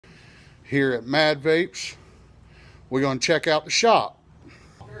here at Madvapes. We're going to check out the shop.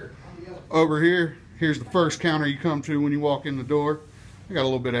 Over here, here's the first counter you come to when you walk in the door. I got a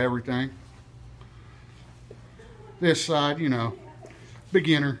little bit of everything. This side, you know,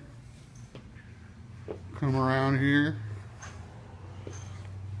 beginner. Come around here. A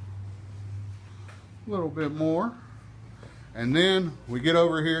little bit more. And then we get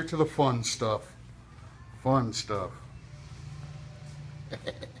over here to the fun stuff. Fun stuff.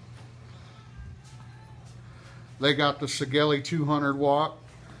 They got the Sigelli 200 watt.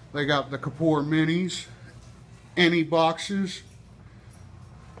 They got the Kapoor minis. Any boxes.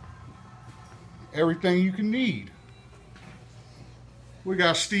 Everything you can need. We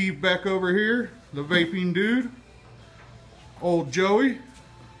got Steve Beck over here, the vaping dude. Old Joey.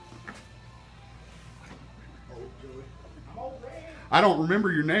 I don't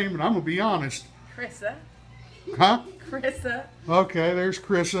remember your name, and I'm going to be honest. Chrissa. Huh? Chrissa. Okay, there's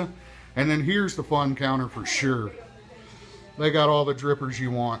Chrissa. And then here's the fun counter for sure. They got all the drippers you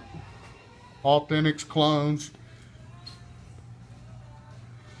want. Authentics, clones.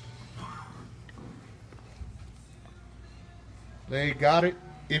 They got it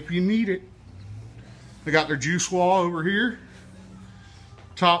if you need it. They got their juice wall over here.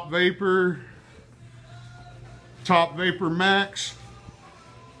 Top Vapor Max.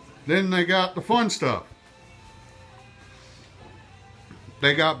 Then they got the fun stuff.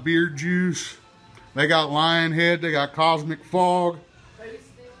 They got beard juice. They got lion head. They got cosmic fog.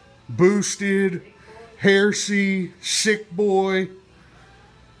 Boosted. Hair C. Sick Boy.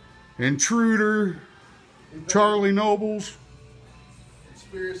 Intruder. Charlie Nobles.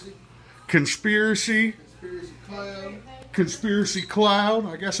 Conspiracy. Conspiracy Cloud.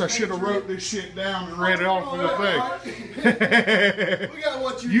 I guess I should have wrote this shit down and read it off of the thing. We got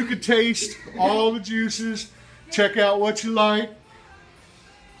what You can taste all the juices. Check out what you like.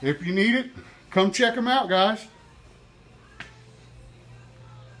 If you need it, come check them out, guys.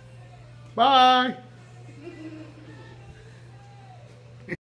 Bye.